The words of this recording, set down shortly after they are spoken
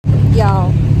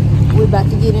y'all, we're about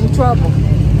to get in trouble.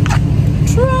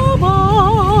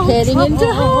 Trouble! Heading into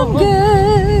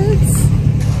Homegoods.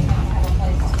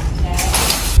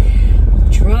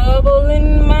 Trouble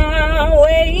in my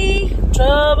way.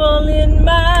 Trouble in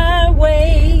my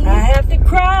way. I have to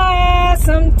cry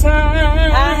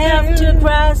sometimes. I have to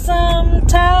cry sometimes.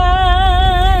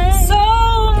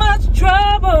 So much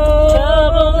trouble.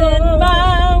 Trouble in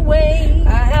my way. I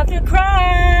have to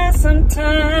cry sometimes.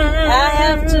 I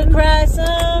have to cry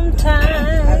sometimes.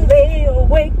 I lay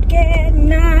awake at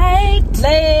night.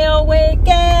 Lay awake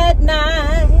at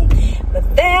night.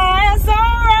 But that's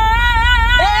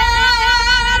alright.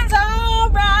 That's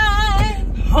alright.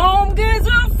 Homegoods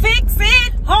will fix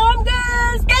it.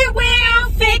 Homegoods, they will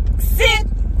fix it.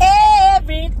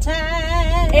 Every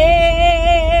time.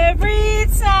 Every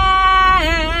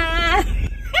time.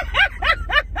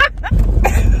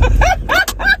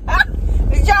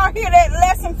 Did y'all hear that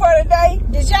lesson for today?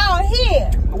 Did y'all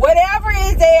hear? Whatever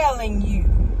is ailing you,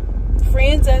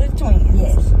 friends of the twins.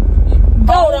 Yes.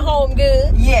 Go to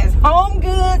Homegoods. Yes,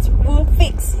 Homegoods will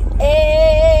fix it.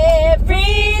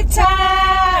 Every time.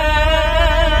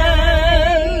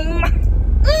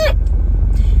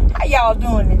 How y'all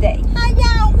doing today? How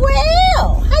y'all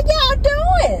well? How y'all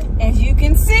doing? As you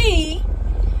can see,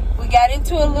 we got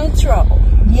into a little trouble.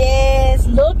 Yes,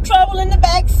 little trouble in the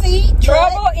back seat.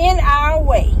 Trouble in our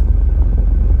way.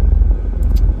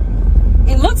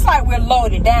 It looks like we're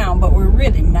loaded down, but we're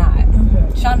really not.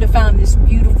 Shonda found this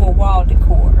beautiful wall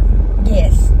decor.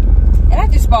 Yes. And I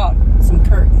just bought some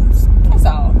curtains. That's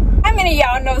all. How many of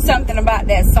y'all know something about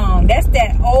that song? That's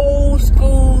that old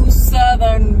school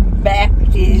Southern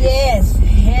Baptist. Yes.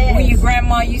 Yes. When your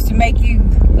grandma used to make you,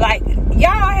 like,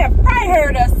 y'all have probably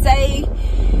heard us say,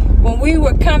 when we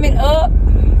were coming up,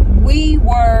 we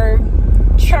were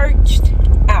churched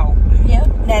out. Yep.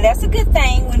 Now that's a good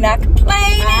thing. We're not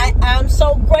complaining. I'm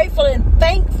so grateful and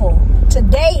thankful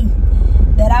today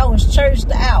that I was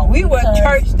churched out. We were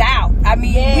churched out. I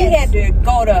mean, yes. We had to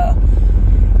go to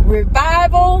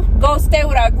revival, go stay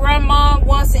with our grandma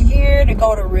once a year to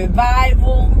go to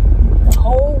revival.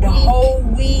 The whole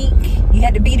week. You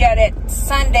had to be there that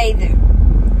Sunday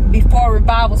before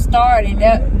revival started,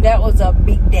 and that was a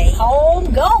big day.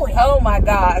 Homegoing. Oh my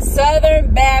God.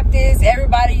 Southern Baptist,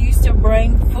 everybody used to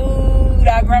bring food.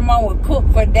 Our grandma would cook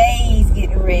for days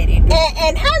getting ready.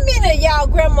 And how many of y'all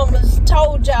grandmamas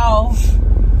told y'all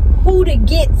who to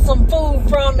get some food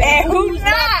from and who's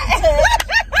not?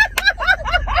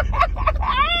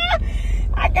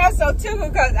 I got so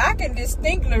tickled because I can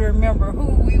distinctly remember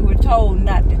who we were told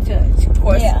not to touch. Of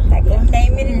course, I can't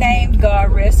name any names.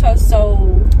 God rest her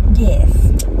soul. Yes.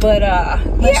 But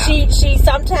she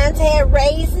sometimes had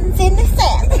raisins in the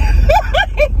salad.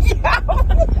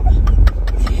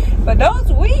 But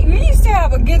we used to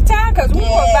have a good time because we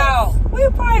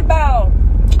were probably about,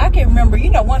 I can't remember,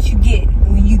 once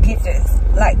when you get to,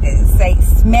 like to say,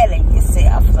 smelling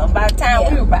yourself. So by the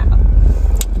time we were about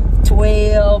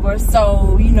 12 or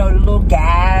so, the little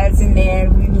guys, and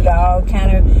then we would all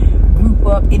kind of group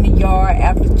up in the yard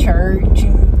after church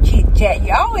and chit chat.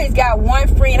 You always got one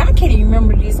friend. I can't even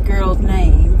remember this girl's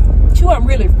name. She wasn't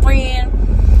really a friend.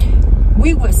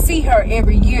 We would see her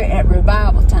every year at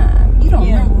revival time. You don't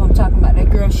remember who I'm talking about? That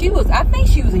girl. I think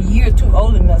she was a year or two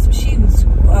older than us. But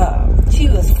she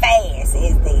was fast,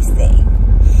 as they say.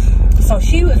 So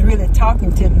she was really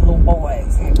talking to the little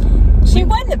boys. She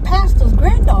wasn't the pastor's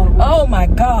granddaughter. Oh my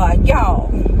God,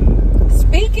 y'all.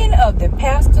 Speaking of the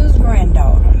pastor's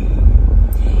granddaughter,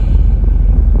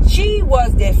 she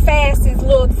was the fastest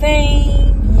little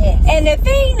thing. Yes. And the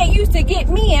thing that used to get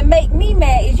me and make me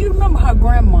mad is, you remember her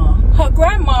grandma. Her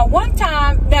grandma, one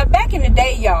time, now back in the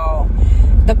day, y'all,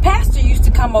 the pastor used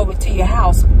to come over to your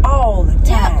house all the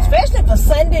time. Yeah, especially for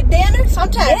Sunday dinner.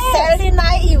 Sometimes Saturday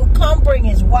night, he would come bring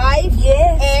his wife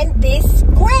and this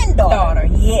granddaughter.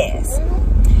 Yes.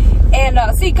 And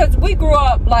see, because we grew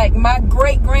up, like, my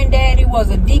great-granddaddy was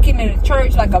a deacon in the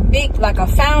church, like a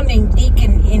founding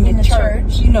deacon in the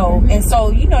church, And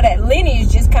so, that lineage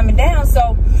is just coming down.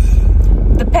 So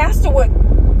the pastor would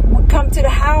come to the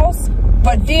house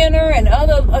for dinner and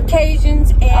other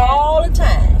occasions. And all the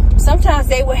time. Sometimes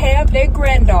they would have their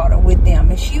granddaughter with them,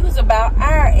 and she was about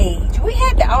our age. We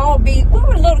had to all we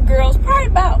were little girls, probably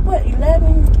about,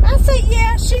 11? I say,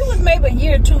 she was maybe a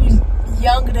year or two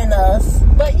younger than us,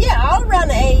 but all around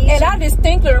the age. And I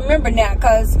distinctly remember now,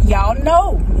 because y'all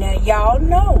know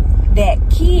that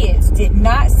kids did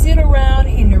not sit around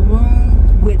in the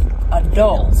room with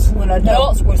adults. When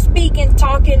adults were speaking,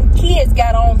 talking, kids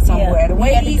got on somewhere. The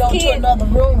way these kids, to another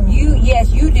room. You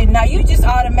did not. You just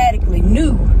automatically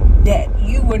knew that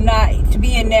you were not to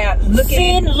be in there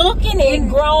looking in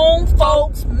grown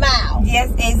folks' mouths.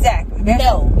 Yes, exactly.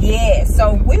 No. Yeah.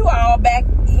 So we were all back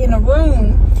in the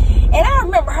room, and I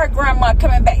remember her grandma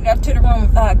coming back up to the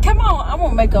room. Come on, I'm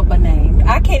gonna make up a name.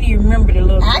 I can't even remember the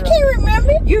little girl. I can't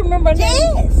remember. You remember her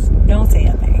name? Yes. Don't say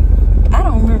her name. I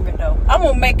don't remember though. I'm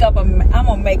gonna make up a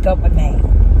name.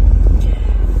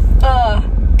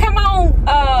 Come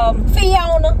on,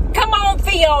 Fiona. Come on,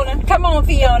 Fiona. Come on,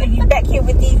 Fiona. You back here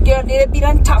with these girls. They'll be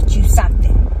done taught you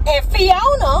something. And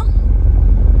Fiona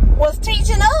was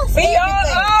teaching us. Fiona,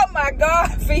 everything. oh my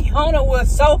God, Fiona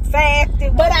was so fast.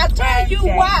 But I'll tell you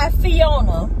why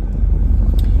Fiona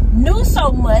knew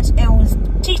so much and was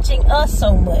teaching us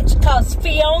so much. Because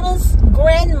Fiona's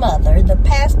grandmother, the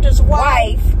pastor's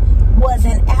wife, was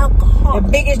an alcoholic. The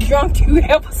biggest drunk you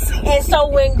ever seen. And so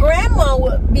when grandma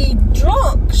would be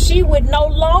drunk, she would no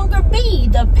longer be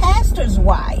the pastor's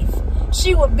wife.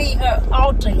 She would be her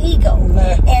alter ego.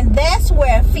 And that's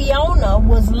where Fiona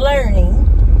was learning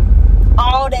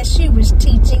all that she was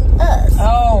teaching us.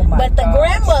 Oh my But the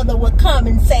grandmother would come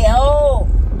and say, oh.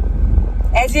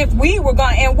 As if we were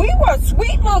going, and we were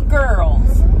sweet little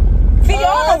girls.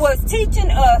 Fiona was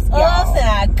teaching us, y'all. Us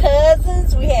and our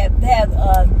cousins. We have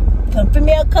some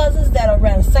female cousins that are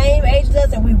around the same age as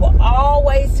us, and we were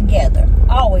always together.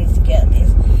 Always together.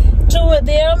 It's 2 of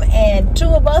them and 2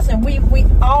 of us, and we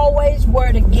always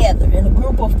were together in a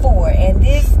group of 4. And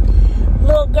this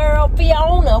little girl,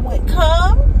 Fiona, would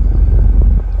come.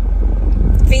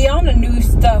 Fiona knew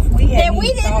stuff we that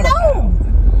we didn't know.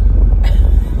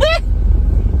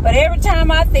 But every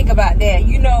time I think about that,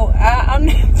 you know, I'm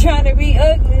not trying to be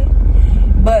ugly,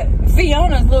 but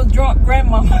Fiona's little drunk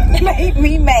grandmama made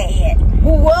me mad.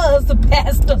 Who was the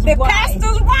pastor's wife? The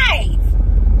pastor's wife.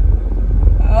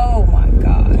 Oh my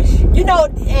gosh. You know,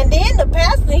 and then the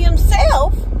pastor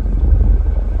himself,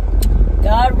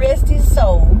 God rest his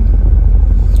soul,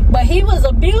 but he was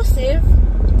abusive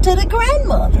to the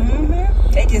grandmother.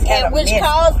 Mm-hmm. They just had which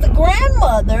caused the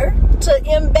grandmother to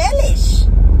embellish.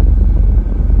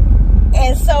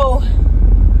 And so,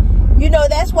 you know,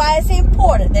 that's why it's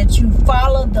important that you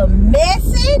follow the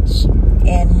message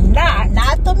and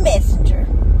not the messenger.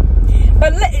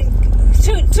 But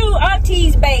two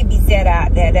aunties' babies that are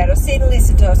out there that are sitting and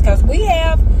listen to us, because we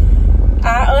have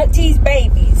our aunties'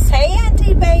 babies. Hey,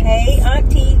 auntie babies. Hey,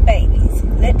 aunties' babies.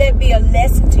 Let that be a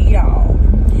lesson to y'all.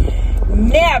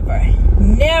 Never,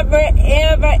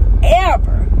 ever,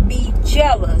 ever be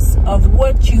jealous of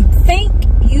what you think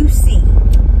you see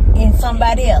in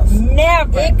somebody else.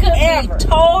 Never. It could ever be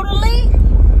totally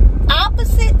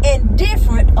opposite and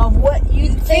different of what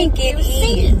you think it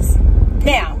is.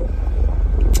 Now,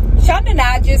 Shonda and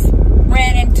I just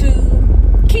ran into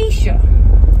Keisha.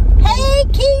 Hey,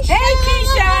 Keisha. Hey,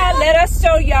 Keisha. Let us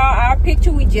show y'all our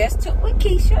picture we just took with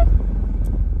Keisha.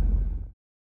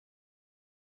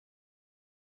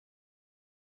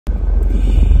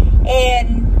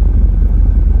 And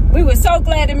we were so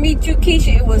glad to meet you,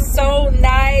 Keisha. It was so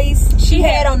nice. She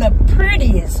had on the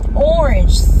prettiest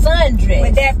orange sundress.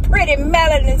 With that pretty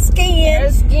melanin skin.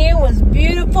 Her skin was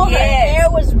beautiful. Yes. Her hair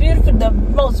was beautiful. The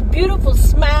most beautiful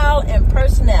smile and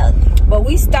personality. But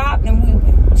we stopped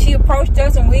and she approached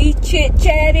us and we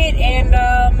chit-chatted. And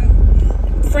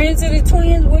friends of the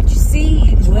twins, what you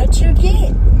see is what you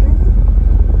get.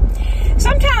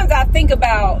 Sometimes I think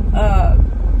about,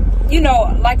 you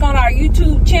know, like on our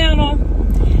YouTube channel,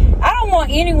 I don't want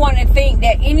anyone to think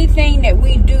that anything that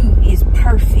we do is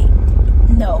perfect.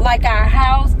 No. Like our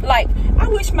house, like I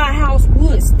wish my house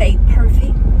would stay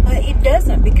perfect, but it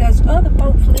doesn't because other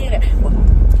folks live there. Well,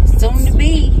 soon to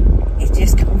be, it's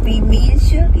just gonna be me and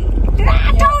Sugar.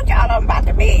 I told y'all I'm about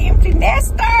to be an empty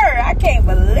nester. I can't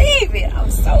believe it.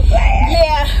 I'm so glad.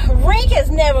 Yeah, Rink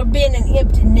has never been an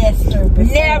empty nester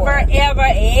before. Never, ever,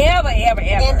 ever, ever, ever.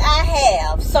 And I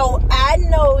have. So I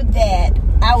know that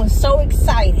I was so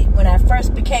excited when I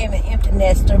first became an empty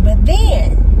nester, but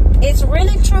then it's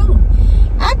really true.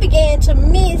 I began to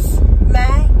miss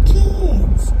my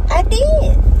kids. I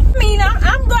did. I mean,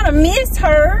 I'm gonna miss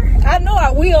her. I know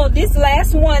I will. This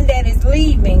last one that is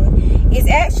leaving is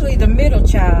actually the middle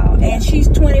child, and she's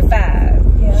 25.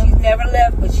 Yeah. She's never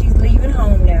left, but she's leaving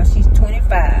home now. She's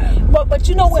 25. But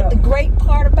you know what the great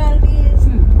part about it is?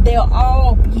 They'll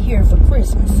all be here for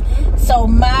Christmas. So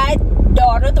my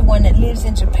daughter, the one that lives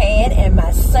in Japan, and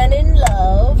my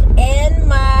son-in-law, and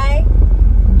my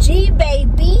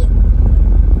G-baby,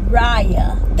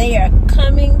 Raya, they are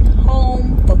coming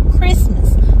home for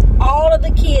Christmas. All of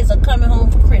the kids are coming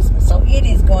home for Christmas. So it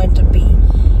is going to be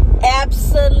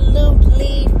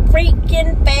absolutely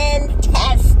freaking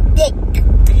fantastic.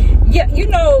 Yeah, you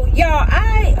know, y'all,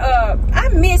 I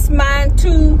miss mine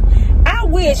too. I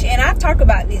wish, and I talk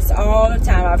about this all the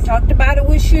time. I've talked about it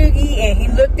with Shuggy, and he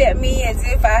looked at me as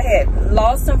if I had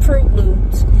lost some Fruit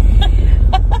Loops.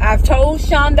 I've told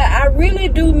Shonda, I really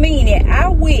do mean it. I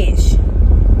wish,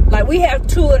 like, we have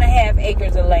 2.5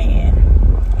 acres of land.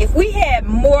 If we had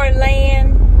more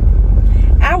land,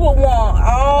 I would want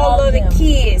all of the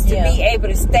kids to be able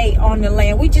to stay on the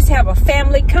land. We just have a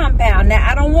family compound. Now,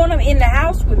 I don't want them in the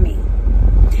house with me,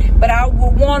 but I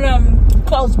would want them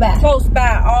close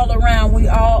by all around. We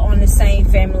all on the same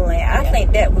family land. I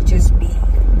think that would just be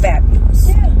fabulous.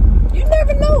 Yeah. You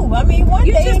never know. I mean, one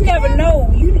day you just never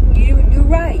know. You're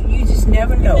right. You just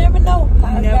never know. You never know.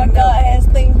 God has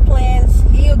things plans.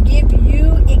 He'll give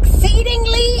you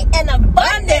exceedingly and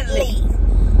abundantly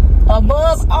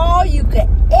above all you could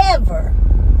ever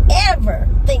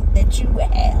think that you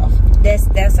would have.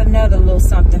 That's another little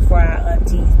something for our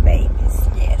aunties, babies.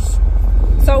 Yes.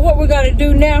 So what we're going to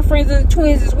do now, friends of the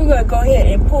twins, is we're going to go ahead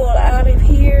and pull out of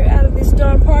here, out of this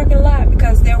darn parking lot,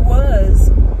 because there was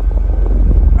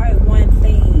probably one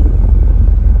thing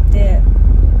that,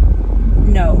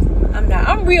 no, I'm not.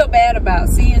 I'm real bad about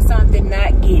seeing something,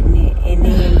 not getting it, and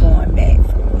then going back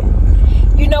for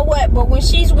it. You know what? But when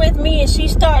she's with me and she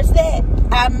starts that,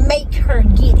 I make her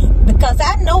get it, because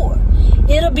I know her.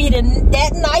 It'll be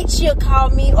that night she'll call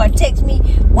me or text me,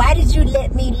 why did you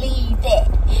let me leave that?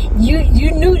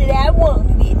 You knew that I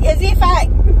wanted it. As if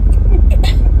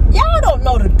y'all don't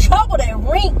know the trouble that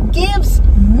Rink gives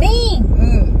me.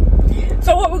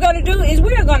 So what we're going to do is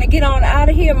we are going to get on out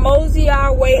of here, mosey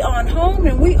our way on home,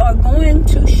 and we are going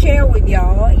to share with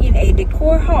y'all in a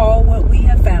decor haul what we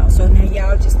have found. So now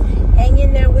y'all just hang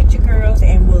in there with your girls,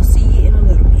 and we'll see you in a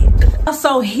little bit.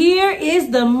 So here is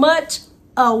the much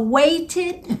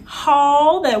awaited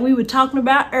haul that we were talking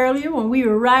about earlier when we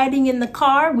were riding in the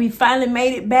car. We finally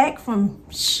made it back from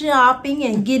shopping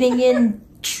and getting in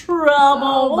trouble.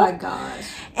 Oh my gosh.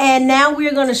 And now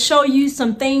we're going to show you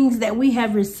some things that we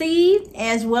have received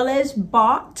as well as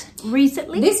bought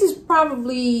recently. This is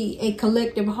probably a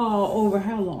collective haul over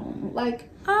how long? Like,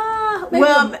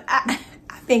 well,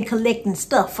 I've been collecting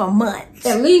stuff for months.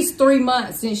 At least 3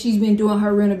 months since she's been doing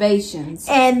her renovations.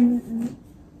 And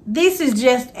this is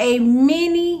just a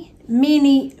mini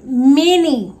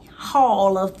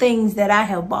haul of things that I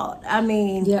have bought. I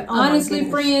mean, yeah, honestly,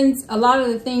 friends, a lot of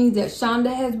the things that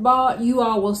Shonda has bought, you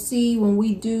all will see when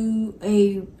we do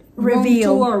a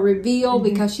reveal,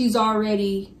 because she's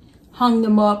already hung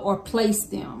them up or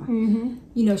placed them.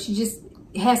 You know, she just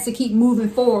has to keep moving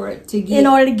forward to get, in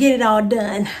order to get it all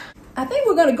done. I think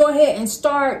we're going to go ahead and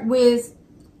start with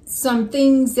some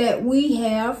things that we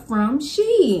have from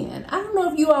Shein. I don't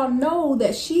know if you all know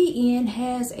that Shein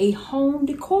has a home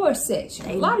decor section.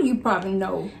 A lot of you probably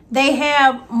know. They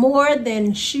have more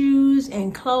than shoes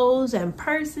and clothes and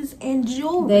purses and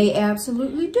jewelry. They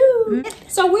absolutely do.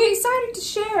 So we're excited to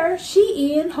share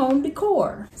Shein home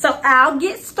decor. So I'll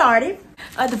get started.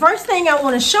 The first thing I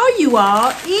want to show you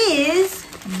all is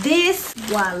this.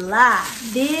 Voila.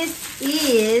 This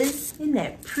is, isn't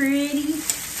that pretty?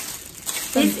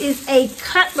 This is a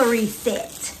cutlery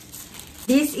set.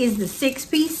 This is the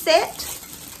 6-piece set.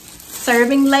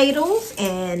 Serving ladles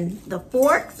and the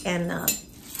forks and the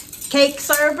cake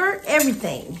server,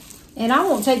 everything. And I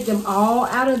won't take them all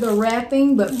out of the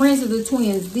wrapping, but friends of the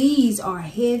twins, these are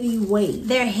heavyweight.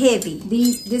 They're heavy.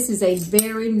 This is a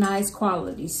very nice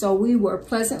quality. So we were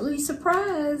pleasantly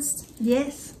surprised.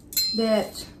 Yes.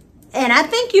 And I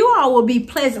think you all will be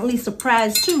pleasantly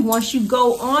surprised too once you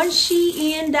go on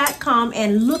Shein.com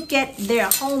and look at their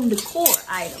home decor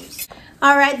items.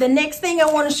 All right, the next thing I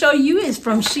want to show you is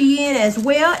from Shein as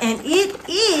well, and it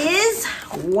is,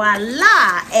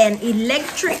 voila, an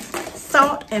electric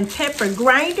salt and pepper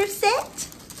grinder set,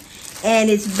 and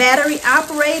it's battery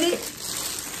operated.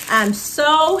 I'm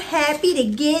so happy to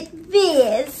get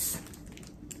this.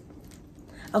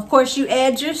 Of course, you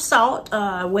add your salt,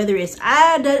 whether it's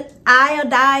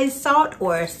iodized salt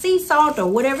or sea salt or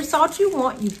whatever salt you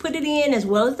want. You put it in as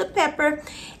well as the pepper.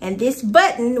 And this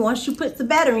button, once you put the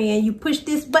battery in, you push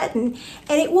this button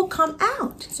and it will come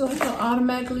out. So it will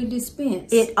automatically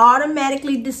dispense. It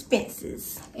automatically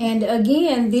dispenses. And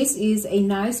again, this is a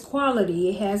nice quality.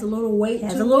 It has a little weight to it.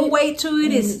 It has a little weight to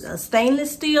it. It's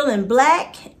stainless steel and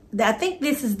black. I think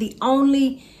this is the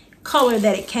only color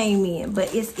that it came in,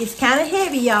 but it's kind of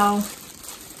heavy, y'all.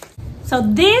 So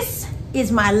this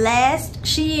is my last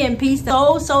Shein piece.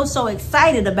 So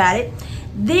excited about it.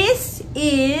 This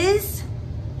is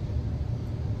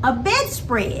a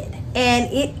bedspread,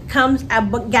 and it comes, I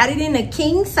got it in a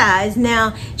king size.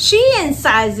 Now Shein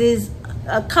sizes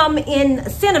come in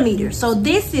centimeters, so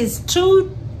this is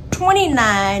 2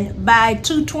 229 by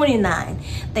 229.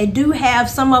 They do have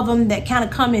some of them that kind of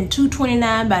come in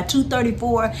 229 by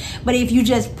 234, but if you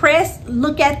just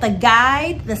look at the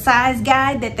guide, the size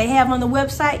guide that they have on the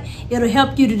website, it'll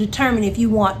help you to determine if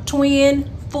you want twin,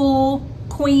 full,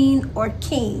 queen, or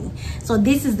king. So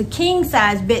this is the king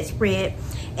size bedspread,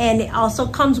 and it also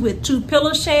comes with 2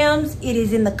 pillow shams. It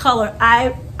is in the color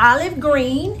olive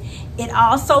green. It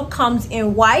also comes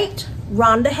in white.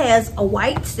 Rhonda has a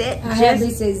white set. I have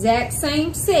this exact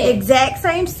same set. Exact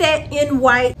same set in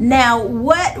white. Now,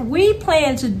 what we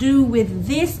plan to do with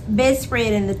this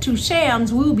bedspread and the 2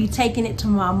 shams, we'll be taking it to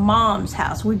my mom's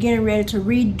house. We're getting ready to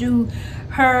redo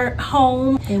her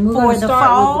home for the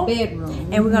fall. With the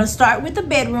bedroom. And we're going to start with the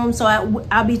bedroom. So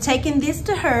I'll be taking this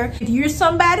to her. If you're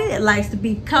somebody that likes to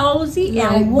be cozy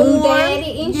and warm, Boo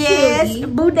Daddy and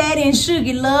Shuggy. Boo Daddy and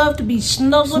Shuggy love to be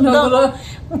snuggled up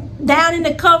down in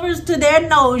the covers to their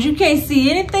nose. You can't see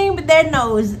anything but their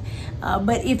nose.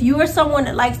 But if you are someone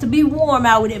that likes to be warm,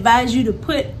 I would advise you to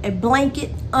put a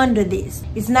blanket under this.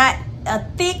 It's not a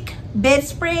thick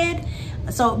bedspread.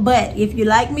 So, but if you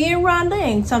like me and Rhonda,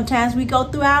 and sometimes we go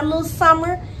through our little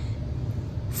summer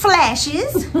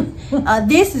flashes,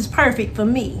 this is perfect for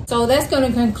me. So that's going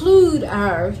to conclude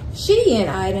our Shein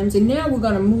items, and now we're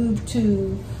going to move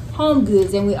to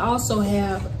Homegoods, and we also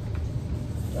have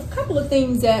a couple of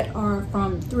things that are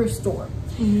from thrift store.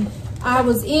 I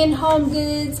was in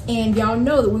Homegoods, and y'all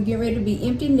know that we're getting ready to be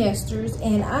empty nesters,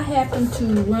 and I happened to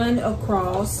run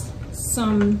across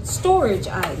some storage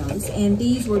items, and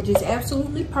these were just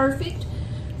absolutely perfect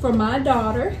for my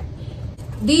daughter.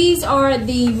 These are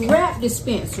the wrap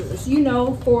dispensers, you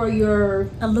know, for your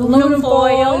aluminum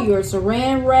foil, your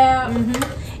saran wrap.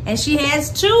 And she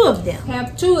has 2 of them.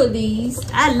 Have 2 of these.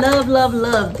 I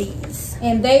love these.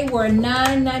 And they were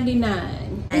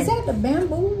 $9.99. Is that the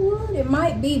bamboo wood? It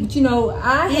might be, but you know,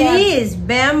 it is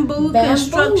bamboo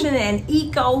construction and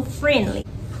eco-friendly.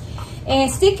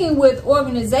 And sticking with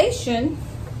organization,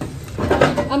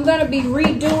 I'm going to be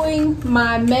redoing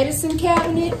my medicine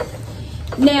cabinet.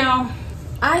 Now,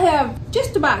 I have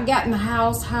just about gotten the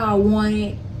house how I want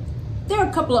it. There are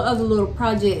a couple of other little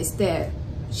projects that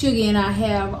Sugar and I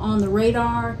have on the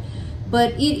radar,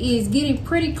 but it is getting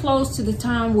pretty close to the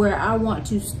time where I want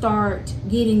to start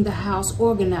getting the house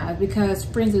organized, because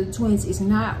Friends of the Twins is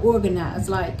not organized.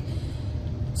 Like,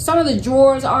 some of the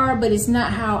drawers are, but it's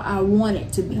not how I want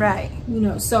it to be. Right. You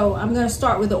know, so I'm going to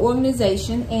start with the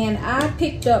organization, and I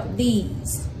picked up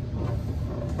these.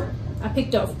 I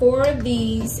picked up 4 of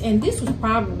these, and this was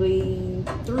probably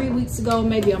 3 weeks ago,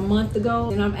 maybe a month ago.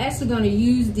 And I'm actually going to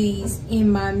use these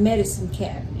in my medicine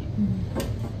cabinet.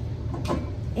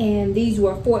 And these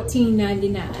were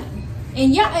 $14.99.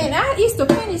 And yeah, it's the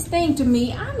funniest thing to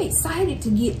me. I'm excited to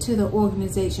get to the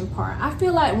organization part. I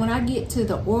feel like when I get to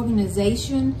the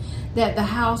organization, that the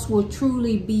house will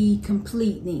truly be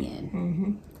complete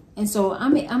then. And so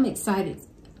I'm excited,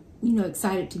 you know,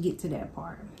 excited to get to that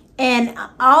part. And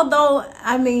although,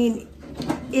 I mean,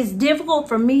 it's difficult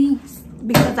for me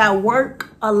because I work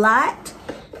a lot,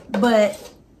 but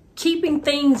keeping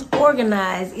things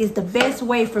organized is the best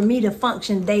way for me to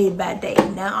function day by day.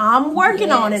 Now, I'm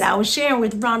working on it. I was sharing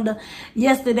with Rhonda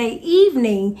yesterday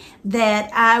evening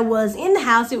that I was in the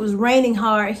house. It was raining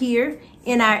hard here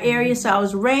in our area, so it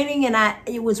was raining, and I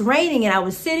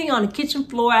was sitting on the kitchen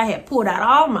floor. I had pulled out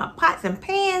all my pots and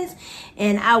pans,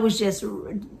 and I was just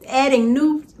adding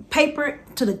new paper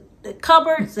to the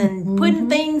cupboards and putting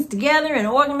things together and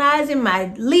organizing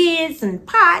my lids and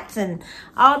pots and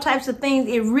all types of things.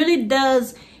 It really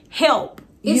does help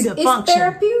you to function. It's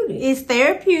therapeutic. It's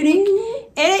therapeutic.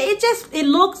 And it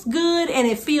looks good, and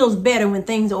it feels better when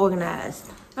things are organized.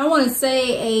 I want to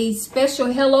say a special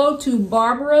hello to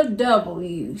Barbara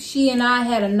W. She and I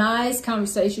had a nice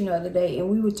conversation the other day, and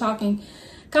we were talking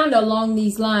kind of along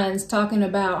these lines, talking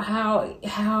about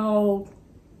how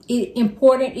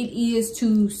important it is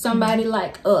to somebody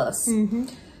like us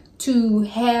to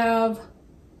have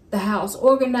the house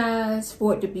organized,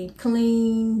 for it to be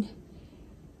clean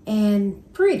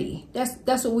and pretty.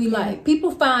 That's what we like.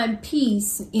 People find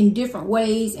peace in different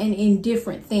ways and in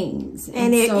different things.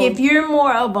 And if you're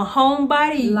more of a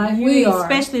homebody, like you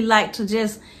especially like to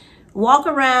just walk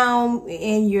around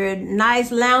in your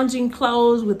nice lounging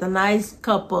clothes with a nice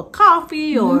cup of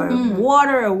coffee or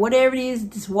water or whatever it is.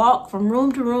 Just walk from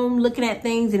room to room looking at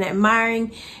things and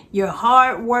admiring your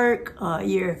hard work,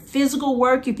 your physical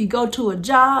work. If you go to a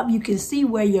job, you can see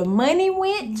where your money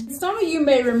went. Some of you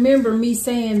may remember me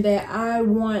saying that I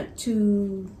want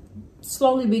to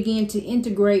slowly begin to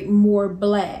integrate more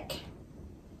black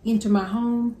into my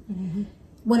home.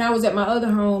 When I was at my other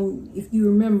home, if you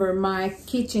remember, my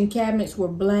kitchen cabinets were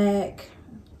black.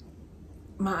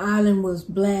 my island was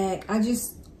black.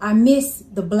 I miss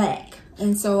the black.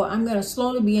 And so I'm going to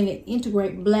slowly begin to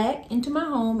integrate black into my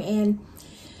home, and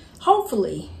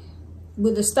hopefully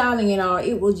with the styling and all,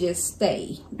 it will just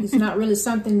stay. It's not really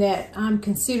something that I'm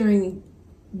considering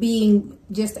being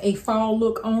just a fall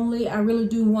look only. I really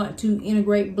do want to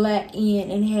integrate black in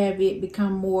and have it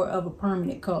become more of a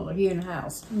permanent color here in the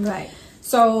house. Right.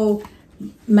 So,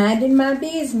 minding my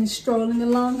business, strolling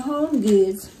along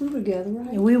Homegoods. We were together,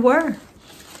 right? We were.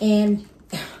 And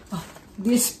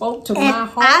this spoke to my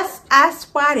heart. I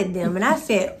spotted them and I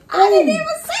said, I didn't even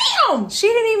see them. She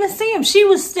didn't even see them. She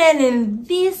was standing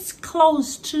this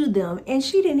close to them and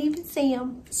she didn't even see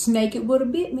them. Snake, it would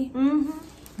have bit me. Mm-hmm.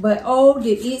 But oh,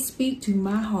 did it speak to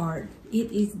my heart.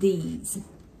 It is these.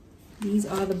 These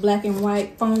are the black and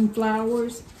white foam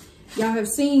flowers. Y'all have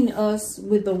seen us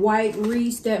with the white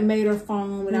wreaths that made our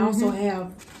foam, and I also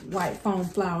have white foam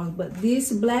flowers. But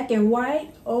this black and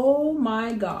white, oh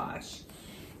my gosh.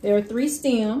 There are 3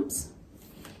 stems,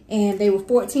 and they were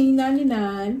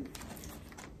 $14.99.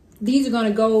 These are going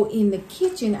to go in the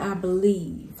kitchen, I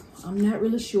believe. I'm not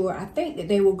really sure. I think that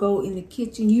they will go in the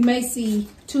kitchen. You may see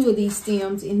 2 of these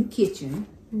stems in the kitchen,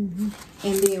 and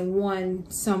then 1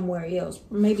 somewhere else.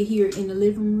 Maybe here in the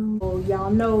living room. Oh,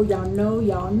 y'all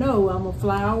know, I'm a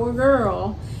flower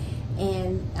girl,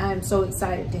 and I'm so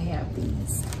excited to have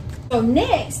these. So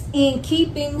next, in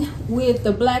keeping with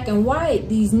the black and white,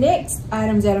 these next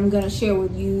items that I'm going to share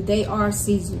with you, they are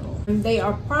seasonal. They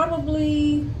are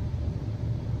probably,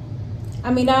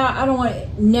 I mean, I don't want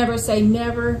to never say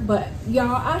never, but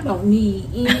y'all, I don't need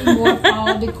any more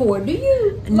fall decor. Do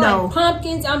you? No. Like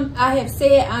pumpkins? I have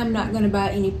said I'm not going to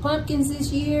buy any pumpkins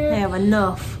this year. Have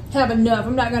enough. I'm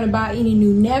not going to buy any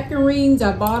new napkin rings.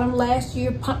 I bought them last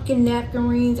year, pumpkin napkin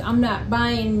rings. I'm not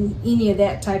buying any of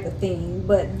that type of thing.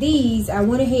 But these, I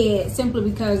went ahead simply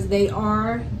because they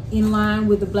are in line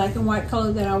with the black and white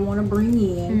color that I want to bring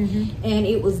in. And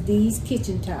it was these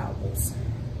kitchen towels.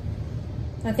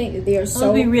 I think that they're so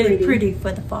It'll be really pretty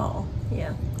for the fall.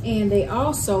 Yeah. And they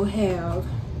also have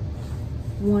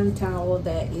one towel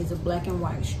that is a black and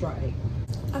white stripe.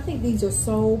 I think these are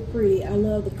so pretty. I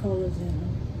love the colors in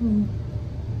them.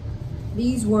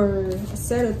 These were a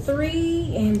set of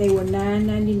 3 and they were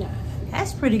 $9.99.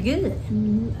 That's pretty good.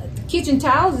 Kitchen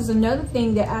towels is another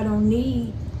thing that I don't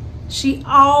need. She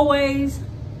always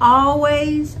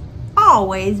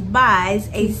buys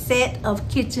a set of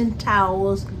kitchen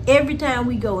towels every time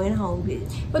we go in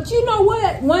Homegoods. But you know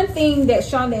what? One thing that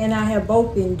Shonda and I have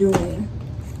both been doing,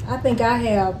 I think I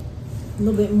have a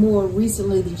little bit more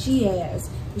recently than she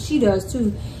has, but she does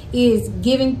too, is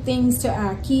giving things to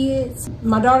our kids.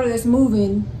 My daughter that's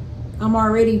moving, I'm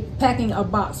already packing a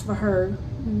box for her.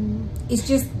 It's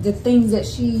just the things that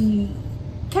she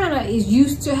kind of is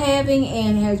used to having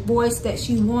and has voiced that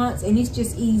she wants, and it's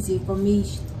just easy for me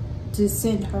to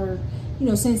send her,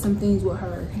 send some things with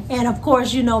her. And of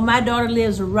course, my daughter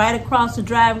lives right across the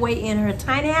driveway in her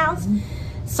tiny house.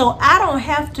 So I don't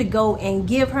have to go and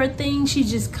give her things. She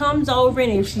just comes over,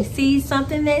 and if she sees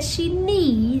something that she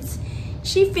needs,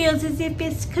 she feels as if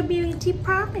it's community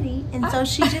property. And so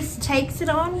she just takes it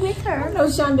on with her. I know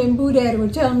Shonda and Boo Daddy were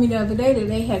telling me the other day that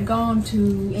they had gone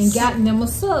to and gotten them a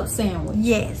sub sandwich.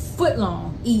 Yes. Foot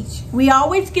long each. We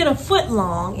always get a foot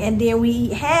long, and then we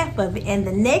eat half of it. And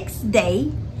the next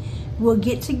day, we'll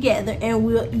get together and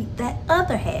we'll eat that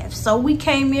other half. So we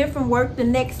came in from work the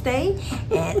next day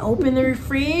and opened the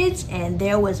fridge, and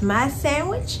there was my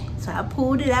sandwich. So I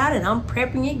pulled it out and I'm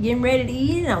prepping it, getting ready to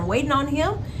eat it, and I'm waiting on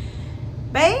him.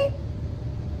 Babe,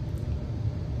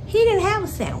 he didn't have a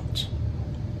sandwich.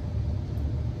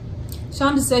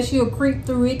 Shonda says she'll creep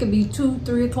through. It could be 2,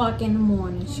 3 o'clock in the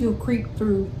morning. She'll creep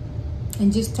through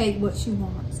and just take what she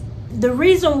wants. The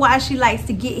reason why she likes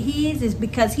to get his is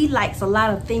because he likes a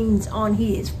lot of things on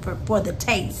his for the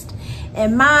taste.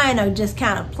 And mine are just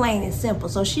kind of plain and simple.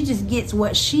 So she just gets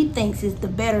what she thinks is the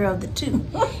better of the two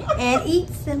and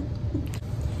eats them.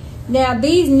 Now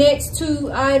these next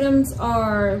 2 items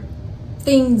are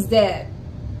things that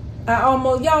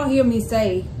y'all hear me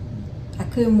say, I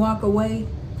couldn't walk away.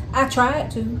 I tried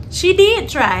to. She did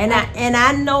try, and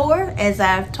I know her, as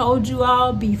I've told you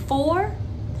all before.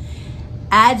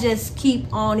 I just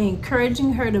keep on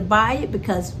encouraging her to buy it,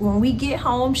 because when we get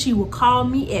home, she will call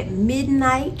me at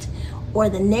midnight or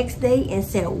the next day and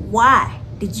say, why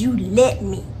did you let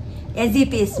me? As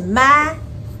if it's my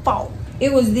fault.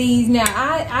 It was these. Now,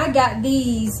 I got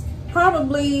these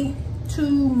probably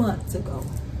 2 months ago.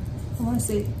 I want to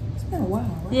say, it's been a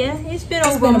while, right? Yeah, it's been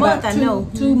over a month, I know.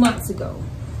 2 months ago.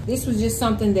 This was just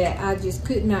something that I just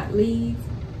could not leave.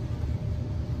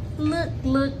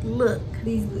 Look.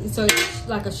 These, so it's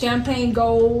like a champagne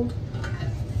gold.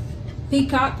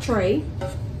 peacock tray.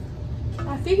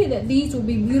 I figured that these would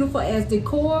be beautiful as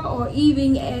decor or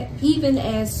even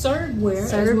as serveware.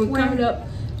 As we're coming up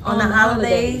on the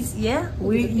holidays. Yeah,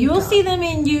 you'll see them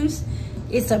in use.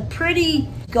 It's a pretty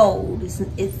gold.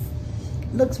 It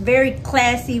looks very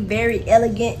classy, very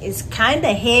elegant. It's kind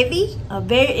of heavy.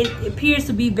 It appears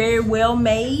to be very well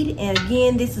made. And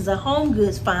again, this is a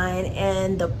Homegoods find,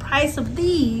 and the price of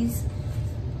these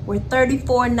were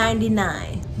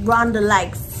 $34.99. Rhonda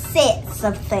likes sets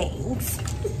of things.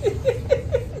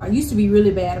 I used to be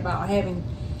really bad about having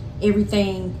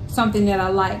everything, something that I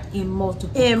like in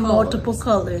multiple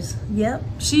colors. Yep,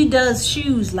 she does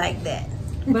shoes like that.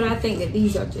 But I think that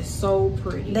these are just so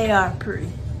pretty. They are pretty.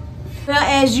 Well,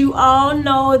 as you all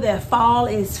know, that fall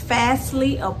is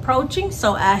fastly approaching,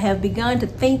 so I have begun to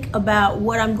think about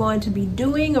what I'm going to be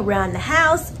doing around the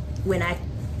house when I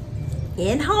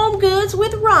in Homegoods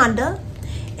with Rhonda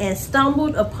and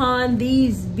stumbled upon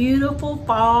these beautiful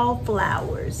fall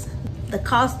flowers. The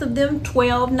cost of them,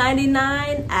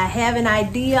 $12.99. I have an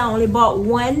idea. I only bought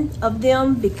one of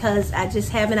them because I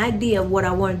just have an idea of what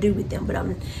I want to do with them. But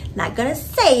I'm not going to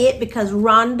say it because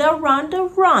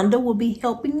Rhonda will be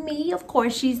helping me. Of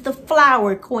course, she's the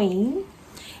flower queen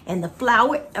and the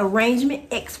flower arrangement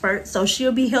expert. So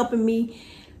she'll be helping me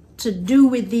to do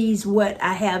with these what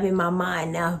I have in my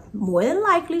mind. Now, more than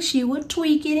likely, she will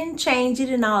tweak it and change it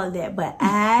and all of that. But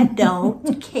I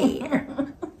don't care.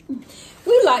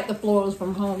 We like the florals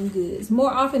from Homegoods.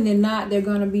 More often than not, they're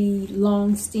going to be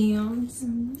long stems.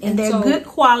 And they're good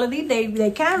quality.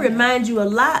 They kind of remind you a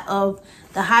lot of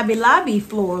the Hobby Lobby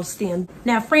floral stem.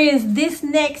 Now, friends, this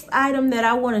next item that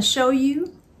I want to show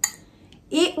you,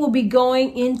 it will be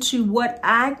going into what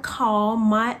I call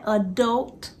my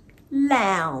adult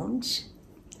lounge.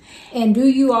 And do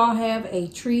you all have a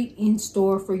treat in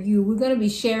store for you? We're going to be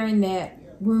sharing that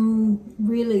room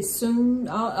really soon.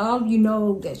 All you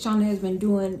know that Shauna has been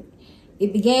doing,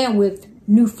 it began with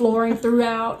new flooring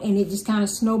throughout and it just kind of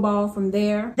snowballed from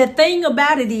there. The thing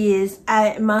about it is,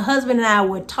 my husband and I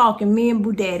were talking, me and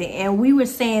Boo Daddy, and we were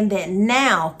saying that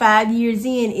now, 5 years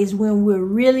in, is when we're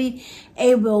really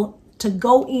able to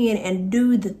go in and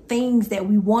do the things that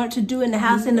we wanted to do in the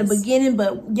house in the beginning.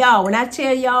 But y'all, when I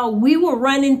tell y'all, we were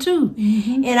running too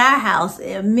in our house.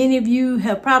 Many of you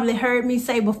have probably heard me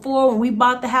say before, when we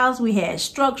bought the house, we had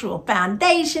structural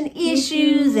foundation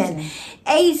issues and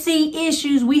AC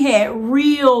issues. We had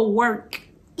real work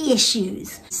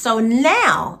issues. So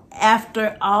now,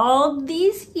 after all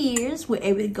these years, we're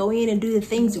able to go in and do the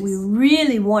things that we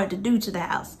really wanted to do to the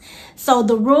house. So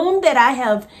the room that I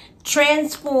have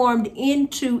transformed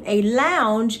into a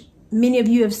lounge, many of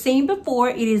you have seen before.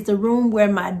 It is the room where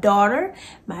my daughter,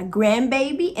 my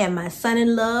grandbaby, and my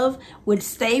son-in-law would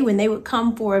stay when they would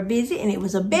come for a visit. And it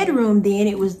was a bedroom then.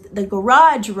 It was the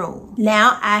garage room.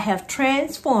 Now I have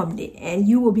transformed it, and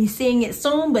you will be seeing it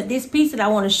soon. But this piece that I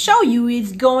want to show you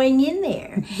is going in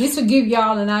there. This will give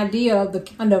y'all an idea of the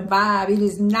kind of vibe. It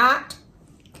is not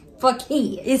for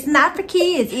kids. It's not for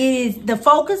kids. It is, the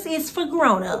focus is for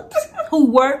grown-ups who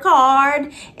work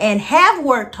hard and have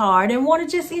worked hard and want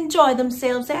to just enjoy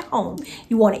themselves at home.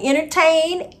 You want to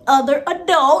entertain other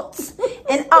adults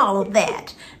and all of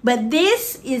that. But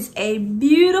this is a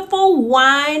beautiful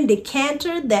wine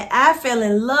decanter that I fell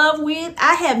in love with.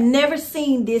 I have never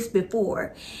seen this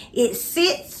before. It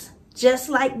sits just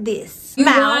like this. You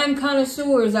wine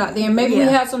connoisseurs out there, maybe we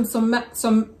have some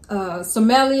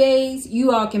sommeliers.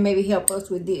 You all can maybe help us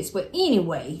with this. But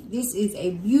anyway, this is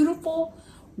a beautiful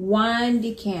wine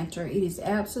decanter. It is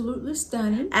absolutely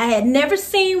stunning. I had never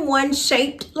seen one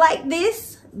shaped like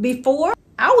this before.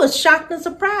 I was shocked and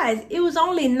surprised. It was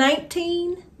only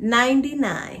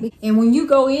 $19.99. And when you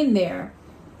go in there,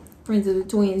 friends of the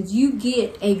twins, you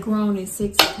get a grown and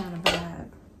sexy kind of vibe.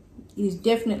 It is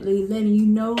definitely letting you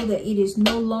know that it is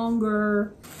no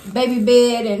longer baby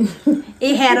bed, and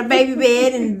it had a baby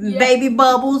bed and baby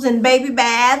bubbles and baby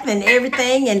bath and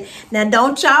everything. And now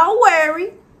don't y'all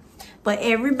worry, but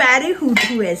everybody who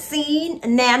has seen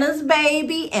Nana's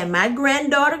baby and my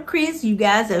granddaughter Chris, you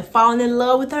guys have fallen in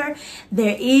love with her.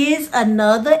 There is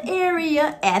another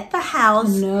area at the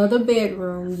house, another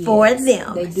bedroom for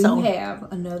them. They do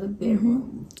have another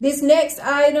bedroom. This next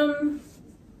item,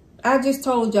 I just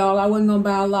told y'all I wasn't gonna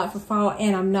buy a lot for fall,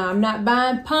 and I'm not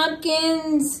buying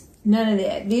pumpkins, none of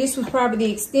that. This was probably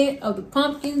the extent of the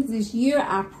pumpkins this year.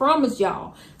 I promise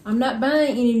y'all, I'm not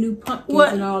buying any new pumpkins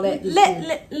and all that this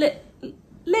year.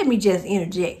 Let me just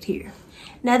interject here.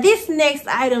 Now, this next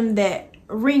item that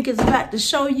Rink is about to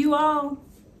show you all,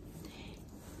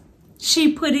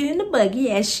 she put it in the buggy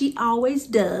as she always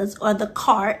does, or the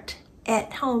cart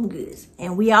at Homegoods,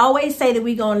 and we always say that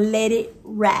we're gonna let it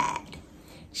ride.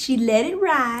 She let it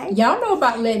ride. Y'all know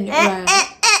about letting it ride.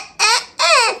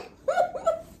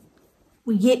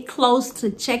 We get close to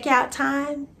checkout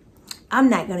time. I'm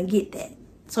not going to get that.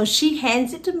 So she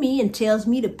hands it to me and tells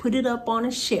me to put it up on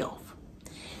a shelf.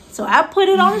 So I put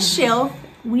it on a shelf.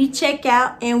 We check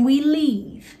out and we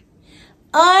leave.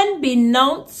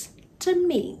 Unbeknownst to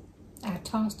me, I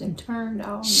tossed and turned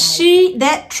all night.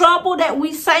 That trouble that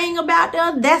we sang about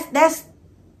there, that's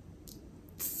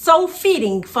so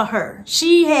fitting for her.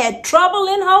 She had trouble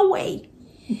in her way.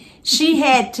 She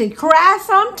had to cry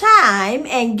sometime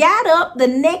and got up the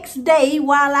next day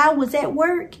while I was at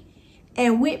work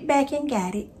and went back and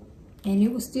got it. And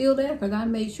it was still there because I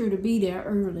made sure to be there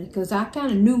early because I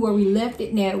kind of knew where we left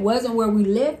it. Now, it wasn't where we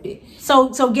left it. So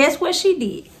guess what she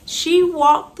did? She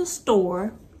walked the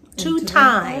store 2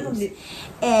 times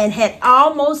and had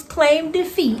almost claimed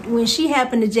defeat when she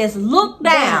happened to just look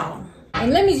down.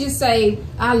 And let me just say,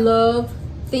 I love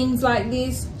things like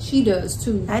this. She does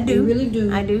too. I do. I really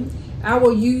do. I do. I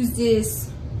will use this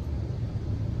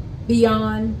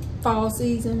beyond fall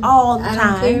season. All the time. I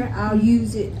don't care. I'll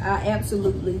use it. I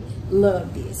absolutely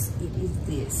love this. It is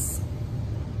this.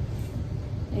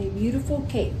 A beautiful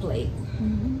cake plate.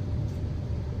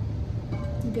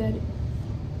 You got it.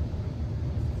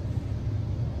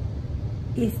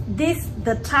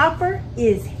 The topper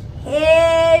is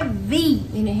heavy.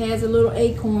 And it has a little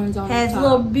acorns on the top. Has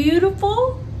little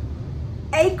beautiful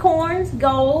acorns,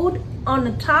 gold on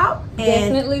the top.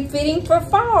 Definitely fitting for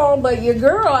fall, but your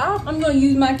girl, I'm going to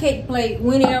use my cake plate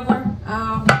whenever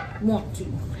I want to.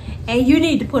 And you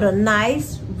need to put a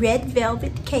nice red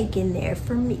velvet cake in there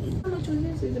for me. How much was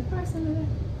this? Is the price under that?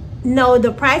 No,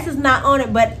 the price is not on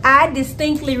it, but I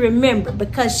distinctly remember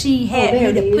because she had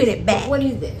me to put it back. What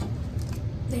is that?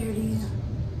 There it is.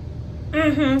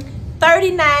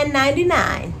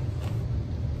 $39.99.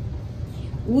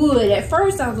 Wood. At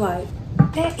first I was like,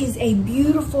 that is a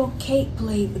beautiful cake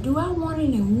plate, but do I want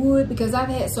it in wood? Because I've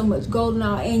had so much gold and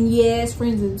all. And yes,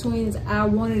 friends of the twins, I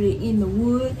wanted it in the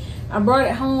wood. I brought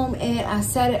it home and I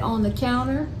sat it on the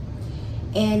counter,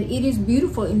 and it is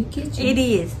beautiful in the kitchen. It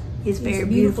is. It's very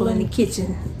beautiful in the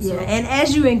kitchen. Yeah, and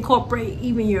as you incorporate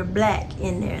even your black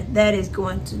in there, that is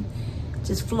going to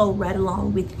just flow right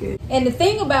along with you. And the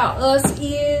thing about us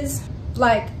is,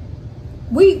 like,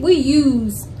 we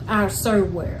use our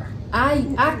serveware.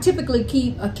 I typically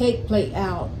keep a cake plate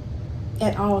out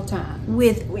at all times.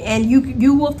 And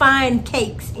you will find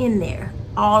cakes in there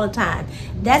all the time.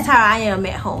 That's how I am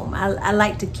at home. I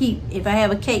like to keep, if I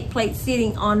have a cake plate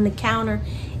sitting on the counter,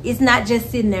 it's not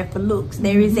just sitting there for looks.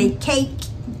 There is a cake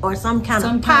or some kind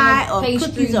of pie or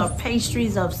cookies or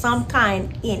pastries of some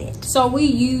kind in it. So we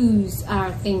use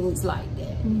our things like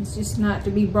that. It's just not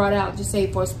to be brought out just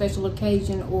say for a special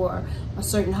occasion or a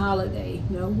certain holiday.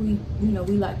 No, we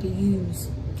like to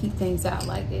keep things out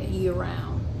like that year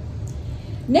round.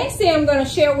 Next thing I'm going to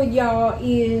share with y'all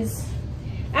is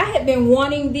I had been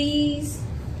wanting these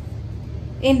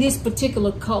in this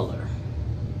particular color.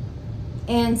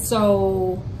 And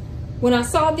so when I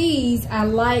saw these, I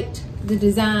liked the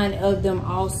design of them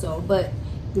also, but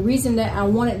the reason that I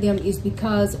wanted them is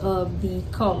because of the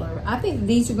color. I think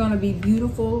these are going to be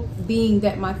beautiful, being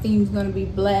that my theme is going to be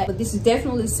black, but this is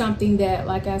definitely something that,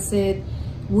 like I said,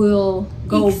 will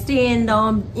go extend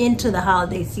on into the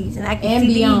holiday season. I can and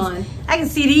see beyond. These, I can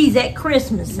see these at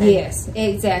Christmas. Yes,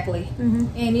 exactly.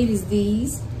 And it is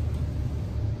these.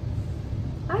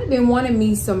 I've been wanting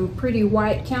me some pretty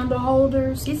white candle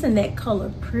holders. Isn't that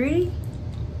color pretty?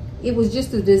 It was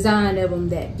just the design of them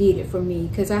that did it for me,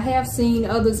 because I have seen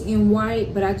others in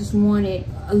white, but I just wanted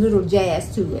a little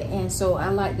jazz to it, and so I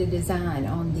like the design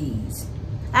on these.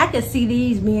 I could see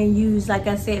these being used, like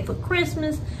I said, for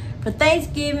Christmas, for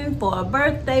Thanksgiving, for a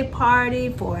birthday party,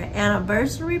 for an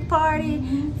anniversary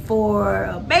party, for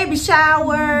a baby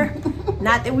shower.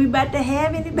 Not that we about to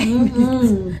have any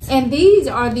babies. And these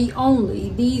are the only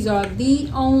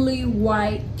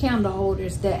white candle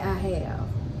holders that I have.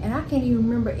 And I can't even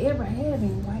remember ever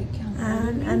having white candle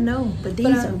holders. I know, but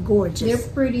these are gorgeous. They're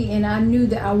pretty, and I knew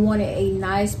that I wanted a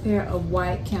nice pair of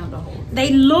white candle holders.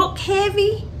 They look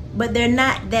heavy, but they're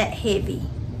not that heavy.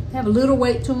 They have a little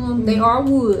weight to them. They are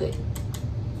wood,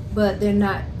 but they're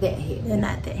not that heavy. They're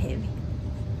not that heavy.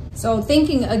 So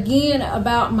thinking again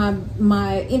about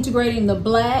my integrating the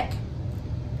black,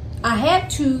 I had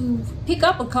to pick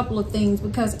up a couple of things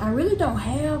because I really don't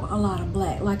have a lot of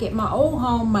black. Like at my old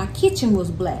home, my kitchen was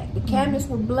black. The cabinets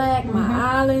were black.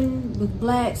 My island was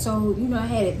black. So, you know, I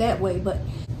had it that way. But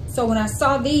so when I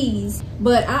saw these,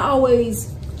 but I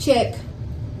always check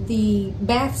the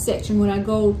bath section when I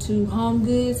go to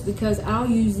Homegoods, because I'll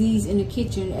use these in the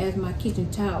kitchen as my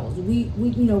kitchen towels. We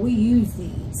use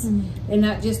these, and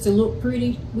not just to look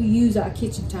pretty. We use our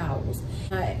kitchen towels.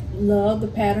 I love the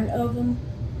pattern of them,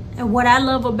 and what I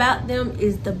love about them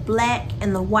is the black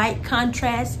and the white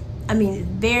contrast. I mean, it's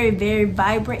very, very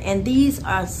vibrant, and these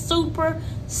are super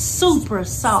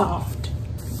soft.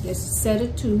 Just a set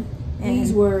of 2.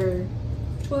 These were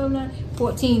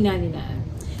 $14.99.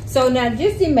 So now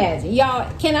just imagine,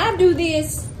 y'all, can I do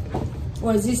this,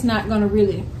 or is this not gonna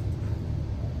really,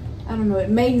 I don't know, it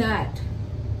may not,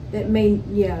 it may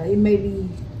be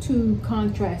too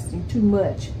contrasting, too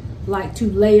much, like to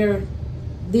layer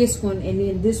this one and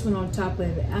then this one on top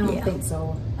of it. I don't think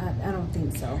so. I don't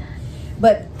think so.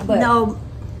 But no,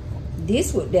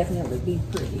 this would definitely be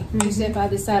pretty. Except if I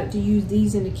decided to use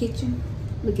these in the kitchen.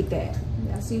 Look at that.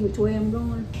 Y'all see which way I'm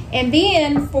going? And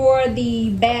then for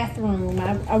the bathroom,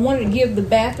 I wanted to give the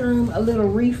bathroom a little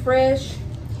refresh.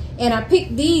 And I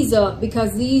picked these up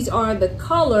because these are the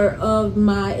color of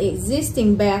my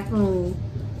existing bathroom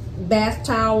bath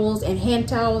towels and hand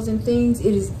towels and things.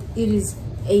 It is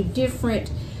a different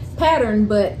pattern,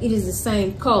 but it is the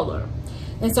same color.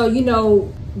 And so, you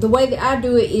know, the way that I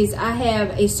do it is I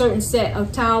have a certain set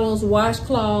of towels,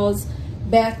 washcloths,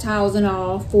 bath towels and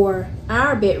all for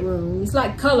our bedroom. It's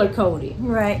like color coded.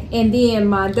 Right. And then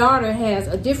my daughter has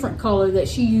a different color that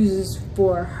she uses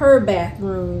for her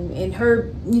bathroom and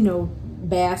her, you know,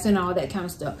 baths and all that kind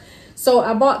of stuff. So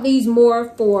I bought these more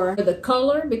for the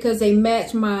color because they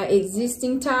match my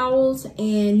existing towels,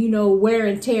 and, you know, wear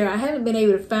and tear. I haven't been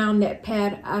able to find that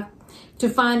pattern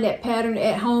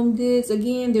at Homegoods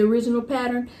again, the original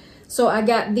pattern. So I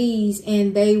got these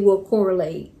and they will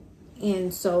correlate.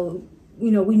 And so, you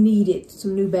know, we needed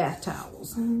some new bath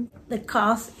towels. The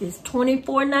cost is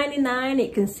 $24.99.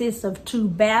 It consists of 2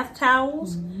 bath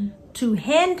towels, 2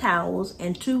 hand towels,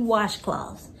 and 2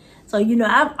 washcloths. So, you know,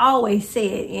 I've always said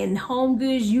in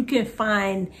Homegoods, you can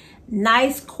find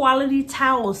nice quality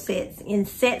towel sets in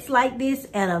sets like this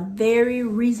at a very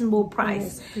reasonable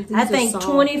price. Yes, I think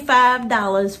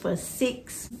 $25 for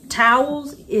 6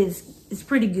 towels is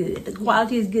pretty good. The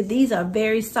quality is good. These are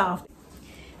very soft.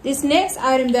 This next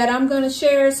item that I'm going to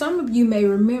share, some of you may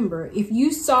remember. If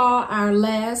you saw our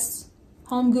last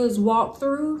Homegoods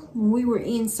walkthrough when we were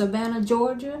in Savannah,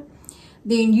 Georgia,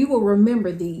 then you will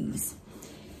remember these.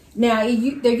 Now,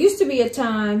 there used to be a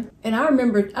time, and I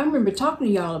remember talking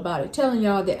to y'all about it, telling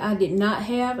y'all that I did not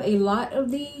have a lot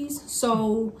of these.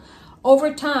 So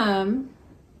over time,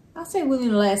 I'll say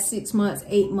within the last 6 months,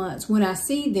 8 months, when I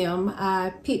see them,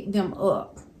 I pick them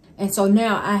up. And so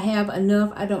now I have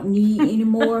enough. I don't need any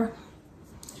more.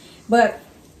 But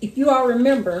if you all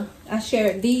remember, I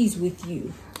shared these with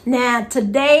you. Now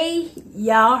today,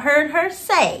 y'all heard her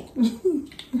say,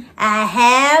 I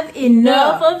have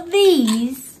enough of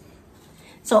these,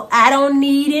 so I don't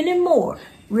need any more.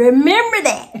 Remember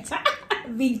that.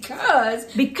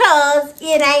 because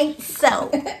it ain't so.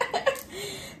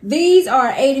 These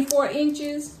are 84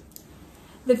 inches.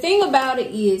 The thing about it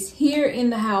is, here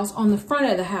in the house, on the front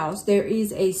of the house, there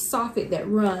is a soffit that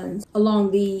runs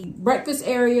along the breakfast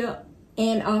area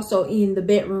and also in the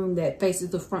bedroom that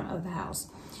faces the front of the house.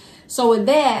 So with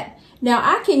that, now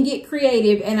I can get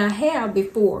creative, and I have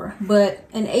before, but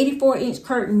an 84-inch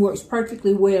curtain works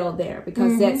perfectly well there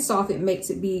because that soffit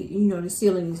makes it be, you know, the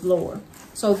ceiling is lower.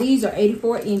 So these are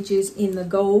 84 inches in the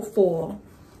gold foil.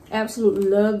 Absolutely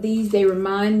love these. They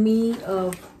remind me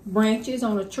of branches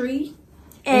on a tree.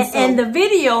 And the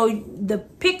video, the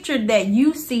picture that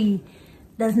you see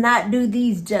does not do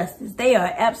these justice. They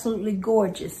are absolutely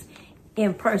gorgeous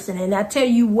in person. And I tell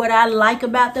you what I like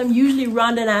about them. Usually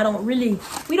Rhonda and I don't really,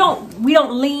 we don't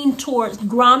lean towards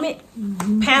grommet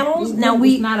panels. Now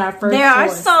not our first there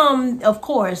choice. are some, of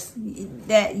course,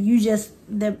 that you just,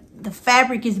 the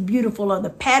fabric is beautiful or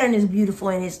the pattern is beautiful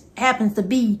and it happens to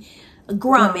be a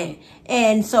grommet.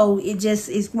 And so it just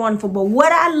is wonderful. But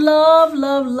what I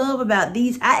love about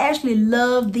these, I actually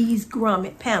love these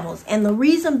grommet panels. And the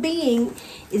reason being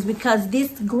is because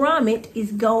this grommet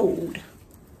is gold.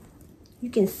 You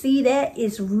can see that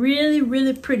it's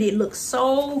really pretty. It looks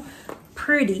so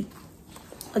pretty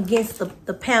against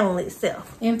the panel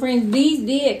itself. And friends, these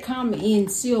did come in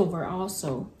silver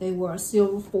also. They were a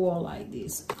silver foil like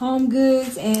this.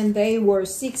 Homegoods, and they were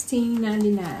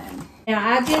 $16.99. Now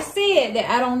I just said that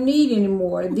I don't need any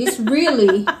more. This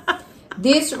really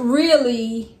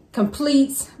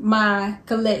completes my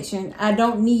collection. I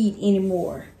don't need any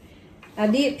more. I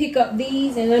did pick up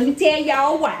these, and let me tell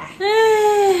y'all why.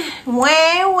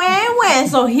 Wah.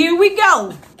 So here we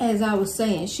go. As I was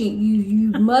saying,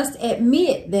 you must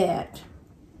admit that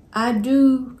I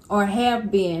do or have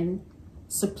been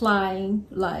supplying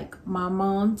like my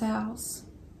mom's house.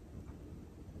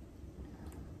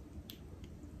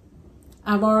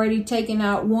 I've already taken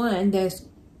out one that's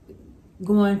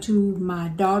going to my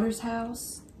daughter's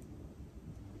house.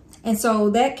 And so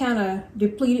that kind of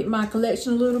depleted my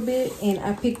collection a little bit, and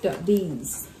I picked up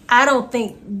these. I don't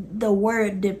think the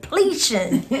word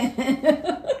depletion.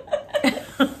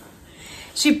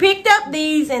 She picked up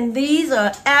these, and these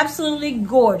are absolutely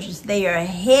gorgeous. They are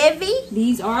heavy.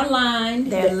 These are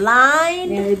lined. They're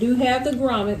lined. Now they do have the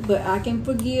grommet, but I can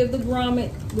forgive the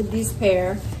grommet with this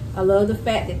pair. I love the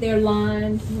fact that they're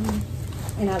lined,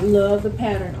 and I love the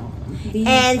pattern on them.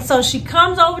 And so she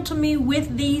comes over to me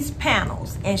with these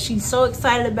panels, and she's so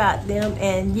excited about them.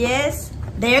 And yes,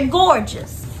 they're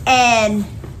gorgeous. And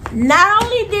not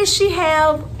only did she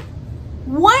have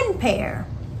one pair,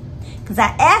 because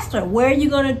I asked her, where are you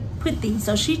going to put these?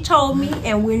 So she told me,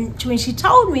 and when she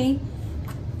told me,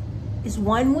 it's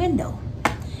one window.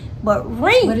 But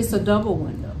it's a double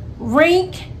window.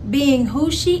 Rink being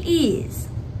who she is,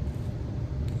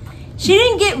 she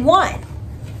didn't get one.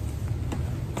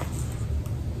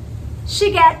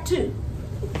 She got two.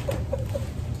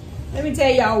 Let me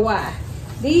tell y'all why.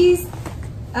 These,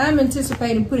 I'm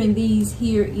anticipating putting these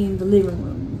here in the living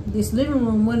room. This living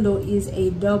room window is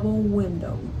a double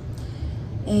window.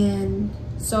 And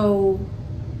so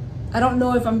I don't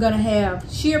know if I'm going to have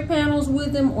sheer panels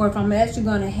with them or if I'm actually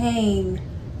going to hang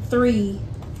 3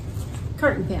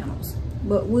 curtain panels.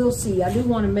 But we'll see. I do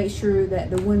want to make sure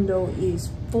that the window is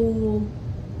full.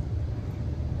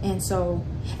 And so,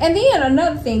 and then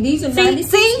another thing, these are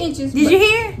 96 inches. Did you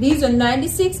hear? These are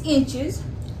 96 inches.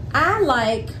 I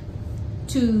like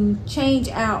to change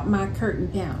out my curtain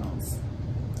panels.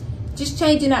 Just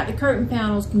changing out the curtain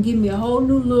panels can give me a whole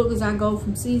new look as I go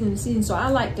from season to season. So I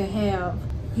like to have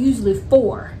usually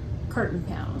 4 curtain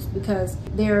panels because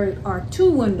there are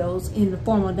 2 windows in the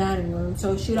formal dining room.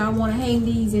 So should I want to hang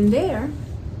these in there,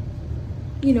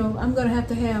 you know, I'm going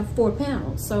to have 4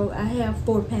 panels. So I have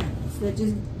 4 panels. That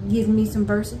just gives me some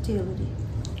versatility.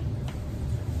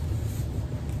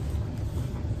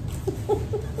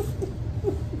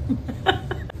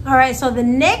 All right, so the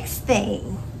next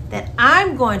thing that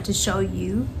I'm going to show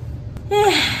you,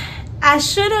 I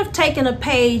should have taken a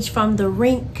page from the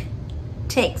Rink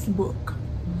textbook.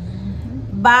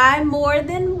 Buy more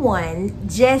than one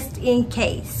just in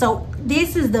case. So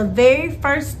this is the very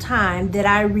first time that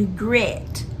I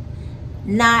regret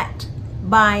not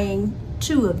buying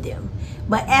 2 of them.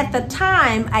 But at the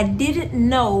time, I didn't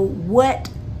know what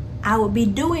I would be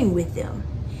doing with them.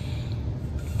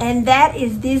 And that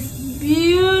is this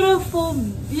beautiful,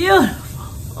 beautiful,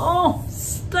 oh,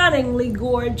 stunningly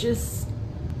gorgeous,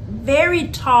 very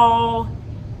tall,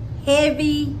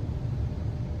 heavy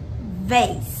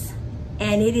vase.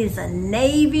 And it is a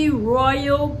navy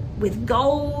royal with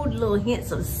gold, little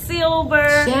hints of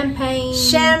silver,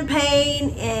 champagne,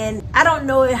 and I don't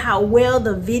know how well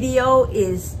the video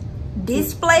is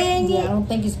displaying it. I don't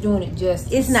think it's doing it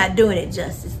justice. It's not doing it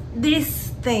justice. This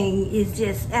thing is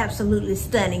just absolutely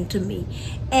stunning to me,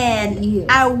 and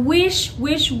I wish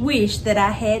that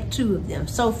I had 2 of them.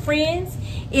 So friends,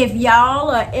 if y'all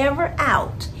are ever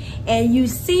out and you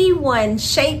see one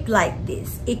shaped like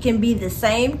this, it can be the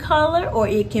same color or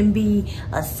it can be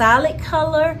a solid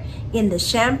color in the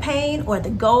champagne or the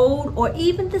gold or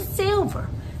even the silver,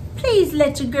 please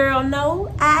let your girl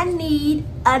know I need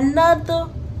another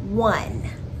one.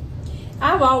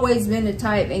 I've always been the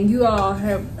type, and you all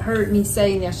have heard me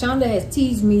say, now Shonda has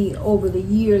teased me over the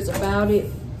years about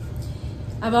it.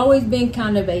 I've always been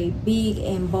kind of a big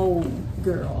and bold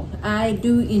girl. I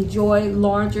do enjoy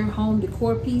larger home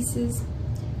decor pieces.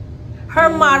 Her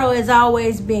motto has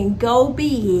always been go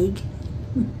big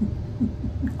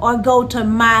or go to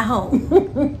my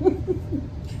home.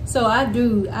 So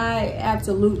I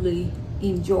absolutely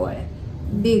enjoy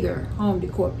bigger home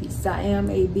decor pieces. I am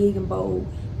a big and bold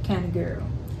kind of girl.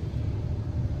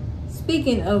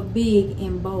 Speaking of big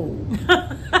and bold,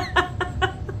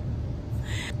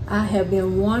 I have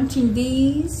been wanting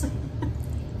these.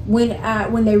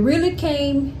 When they really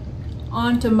came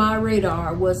onto my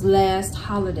radar was last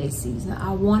holiday season.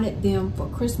 I wanted them for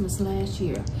Christmas last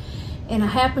year, and I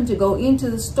happened to go into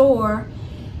the store,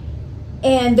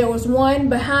 and there was one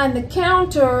behind the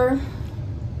counter,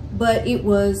 but it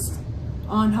was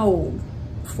on hold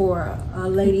for a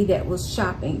lady that was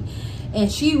shopping,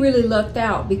 and she really lucked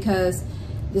out because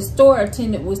the store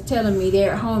attendant was telling me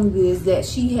there at Homegoods that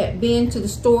she had been to the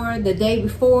store the day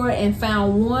before and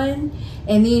found one,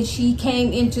 and then she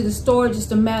came into the store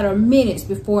just a matter of minutes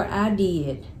before I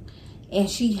did, and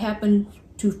she happened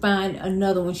to find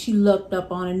another one. She looked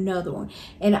up on another one.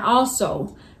 And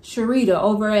also Sharita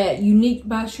over at Unique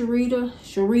by Sharita.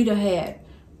 Sharita had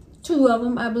 2 of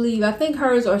them, I believe. I think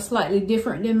hers are slightly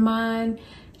different than mine.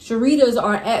 Sharita's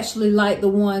are actually like the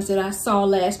ones that I saw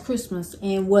last Christmas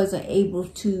and wasn't able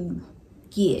to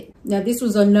get. Now, this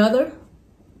was another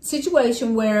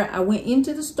situation where I went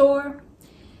into the store.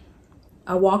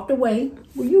 I walked away.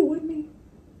 Were you with me?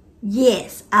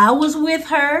 Yes, I was with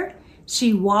her.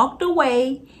 She walked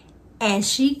away and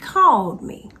she called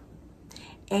me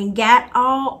and got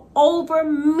all over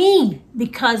me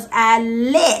because I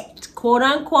let, quote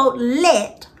unquote,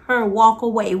 let her walk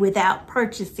away without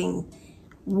purchasing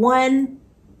one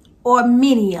or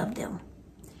many of them.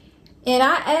 And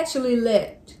I actually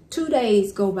let 2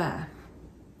 days go by.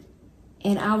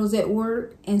 And I was at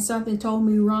work and something told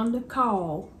me, Rhonda,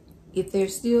 call. If they're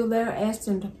still there, ask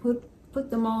them to put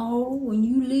them on hold. When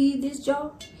you leave this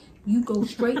job, you go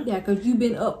straight there because you've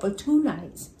been up for 2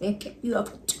 nights. They kept you up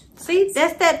for 2. See,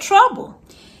 that's that trouble.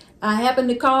 I happened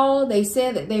to call. They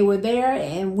said that they were there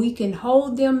and we can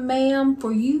hold them, ma'am,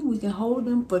 for you. We can hold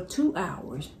them for 2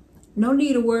 hours. No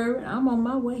need to worry. I'm on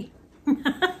my way.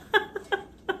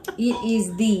 It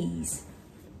is these.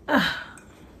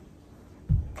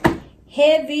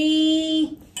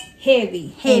 Heavy,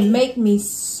 heavy. And make me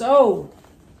so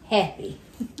happy.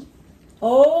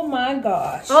 Oh my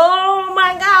gosh. Oh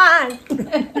my God.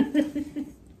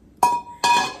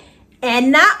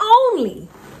 And not only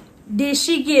did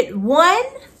she get one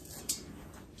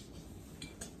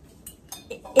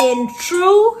in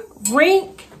true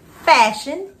rink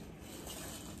fashion,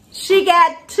 she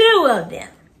got 2 of them.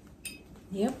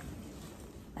 Yep.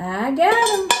 I got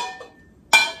them.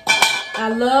 I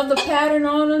love the pattern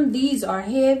on them. These are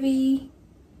heavy.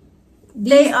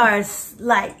 They are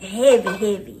like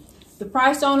heavy. The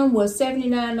price on them was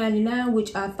 $79.99,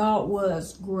 which I thought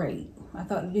was great. I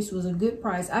thought this was a good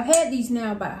price. I've had these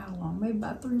now about how long? Maybe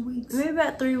about 3 weeks. Maybe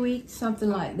about 3 weeks. Something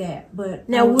like that. But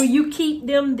now, will you keep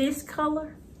them this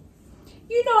color?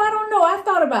 You know, I don't know. I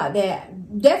thought about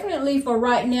that. Definitely for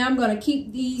right now, I'm going to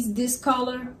keep these this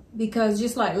color. Because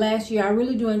just like last year, I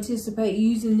really do anticipate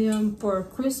using them for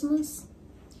Christmas.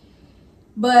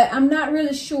 But I'm not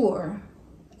really sure.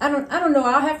 I don't know.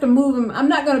 I'll have to move them. I'm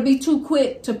not going to be too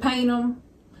quick to paint them.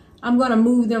 I'm going to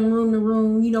move them room to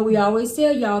room. You know, we always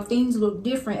tell y'all things look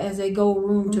different as they go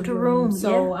room to room.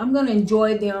 So I'm going to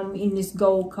enjoy them in this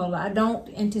gold color. I don't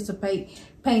anticipate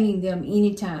painting them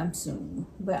anytime soon.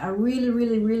 But I really,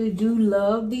 really, really do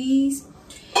love these.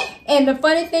 And the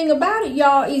funny thing about it,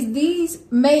 y'all, is this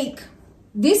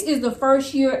is the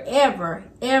first year ever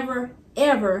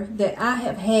that I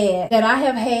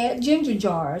have had ginger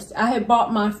jars. I have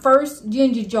bought my first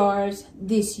ginger jars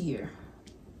this year.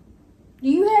 Do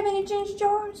you have any ginger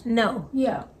jars? No.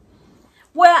 Yeah.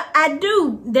 Well, I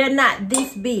do. They're not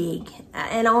this big.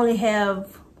 And I only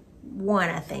have one,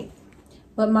 I think.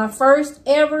 But my first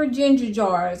ever ginger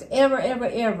jars,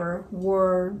 ever,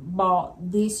 were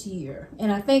bought this year.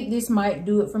 And I think this might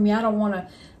do it for me. I don't want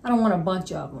a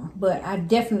bunch of them, but I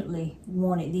definitely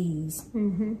wanted these.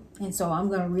 And so I'm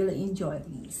going to really enjoy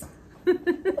these.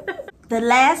 The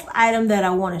last item that I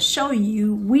want to show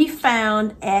you, we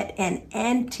found at an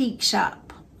antique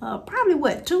shop. Probably,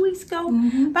 what, 2 weeks ago?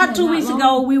 About 2 weeks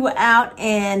ago, we were out,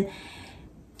 and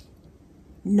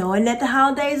knowing that the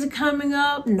holidays are coming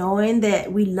up, knowing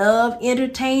that we love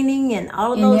entertaining and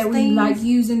all of those things. And that we like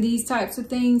using these types of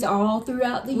things all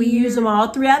throughout the year. We use them all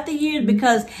throughout the year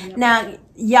because now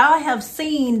y'all have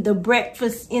seen the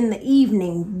breakfast in the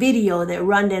evening video that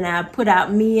Rhonda and I put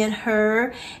out. Me and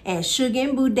her and Sugar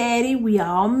and Boo Daddy, we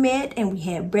all met and we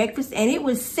had breakfast, and it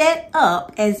was set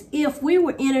up as if we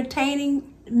were entertaining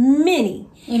many.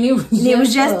 And it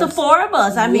was just the 4 of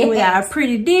us. I mean, with our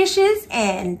pretty dishes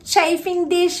and chafing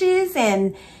dishes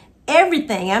and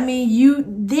everything. I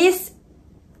mean,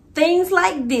 things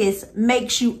like this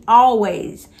makes you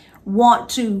always want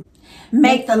to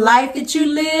make the life that you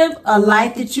live a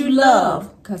life that you love.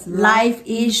 Because life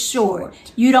is short.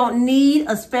 You don't need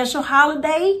a special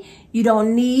holiday. You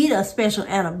don't need a special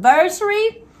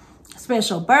anniversary,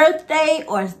 special birthday,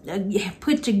 or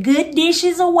put your good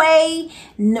dishes away.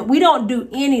 No, we don't do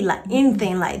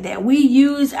anything like that. We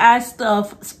use our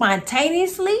stuff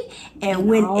spontaneously and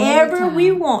whenever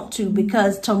we want to,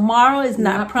 because tomorrow is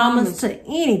not promised to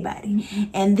anybody.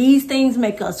 And these things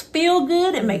make us feel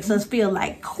good. It makes us feel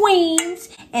like queens,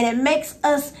 and it makes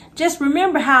us just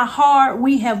remember how hard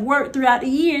we have worked throughout the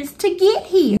years to get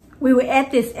here. We were at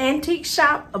this antique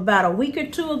shop about a week or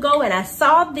 2 ago, and I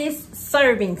saw this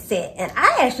serving set, and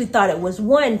I actually thought it was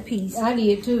 1 piece. I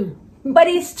did too. But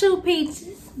it's 2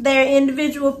 pieces. They're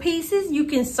individual pieces. You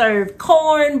can serve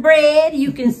cornbread.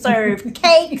 You can serve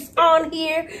cakes on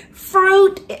here.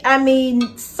 Fruit. I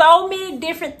mean, so many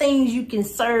different things you can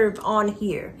serve on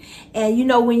here. And you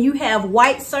know, when you have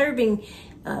white serving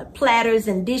platters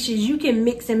and dishes, you can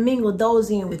mix and mingle those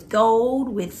in with gold,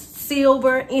 with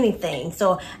silver, anything.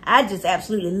 So I just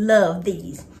absolutely love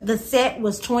these. The set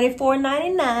was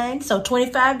 $24.99, so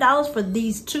 $25 for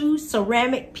these 2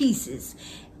 ceramic pieces.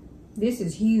 This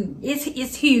is huge. It's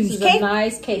huge. This is a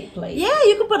nice cake plate. Yeah,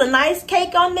 you can put a nice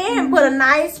cake on there and put a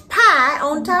nice pie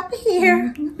on top of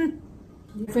here.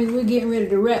 Friends, we're getting ready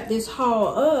to wrap this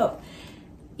haul up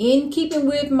in keeping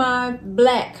with my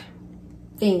black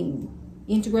theme,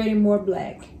 integrating more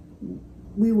black.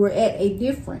 We were at a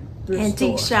different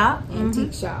antique shop.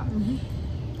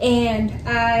 And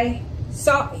I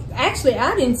saw, actually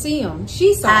I didn't see them.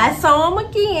 She saw I them. saw them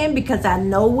again because I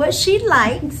know what she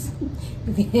likes.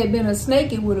 If it had been a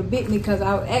snake, it would have bit me because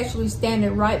I was actually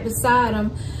standing right beside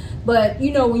them. But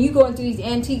you know, when you go into these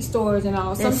antique stores and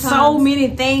all, there's so many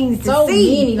things to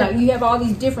see. Like you have all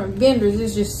these different vendors.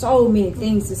 There's just so many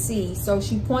things to see. So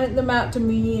she pointed them out to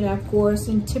me, and of course,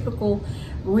 in typical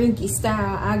Rinky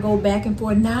style, I go back and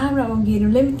forth. Nah, I'm not gonna get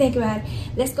them. Let me think about it.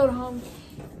 Let's go to home.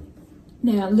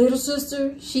 Now, little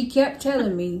sister, she kept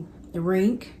telling me,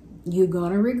 Rink, you're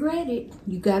gonna regret it.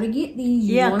 You gotta get these.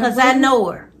 Yeah, because I know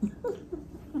her.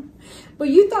 But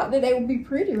you thought that they would be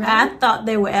pretty, right? I thought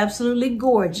they were absolutely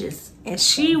gorgeous. And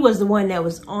she was the one that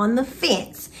was on the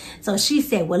fence. So she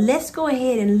said, well, let's go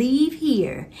ahead and leave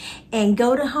here and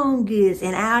go to Homegoods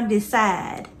and I'll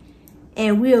decide.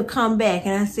 And we'll come back.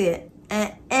 And I said,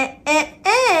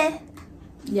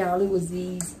 Y'all, it was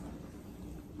these.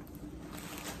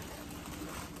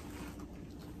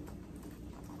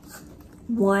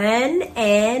 One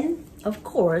and, of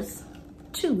course,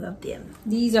 2 of them.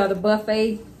 These are the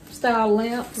buffet style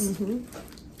lamps.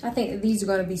 I think that these are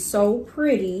going to be so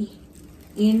pretty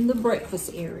in the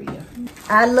breakfast area.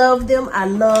 I love them. I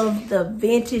love the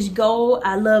vintage gold.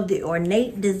 I love the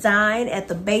ornate design at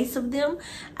the base of them.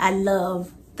 I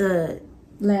love the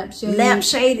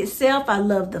lampshade itself. I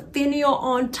love the finial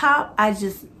on top. I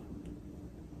just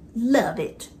love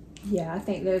it. Yeah, I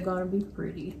think they're going to be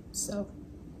pretty. So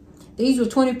these were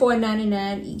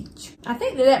 $24.99 each. I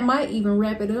think that might even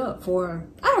wrap it up for,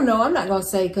 I don't know, I'm not going to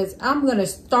say, because I'm going to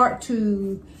start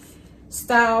to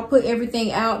put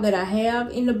everything out that I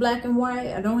have in the black and white.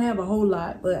 I don't have a whole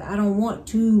lot, but I don't want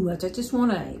too much. I just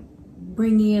want to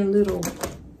bring in little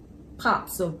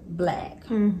pops of black.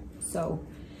 So,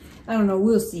 I don't know,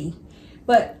 we'll see.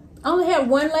 But I only have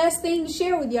one last thing to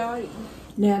share with y'all.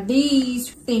 Now, these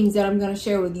things that I'm going to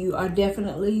share with you are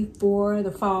definitely for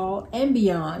the fall and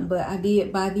beyond. But I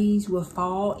did buy these with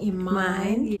fall in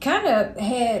mind. Kind of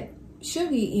had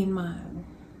Sugi in mind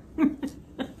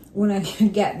when I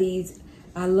got these.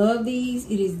 I love these.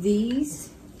 It is these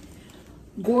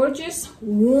gorgeous,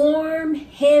 warm,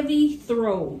 heavy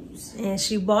throws. And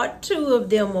she bought 2 of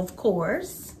them, of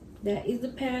course. That is the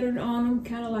pattern on them,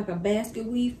 kind of like a basket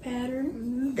weave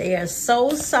pattern. They are so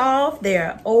soft. They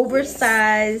are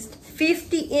oversized,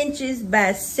 50 inches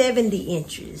by 70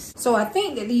 inches. So I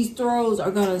think that these throws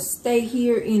are going to stay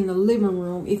here in the living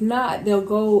room. If not, they'll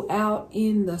go out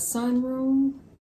in the sunroom.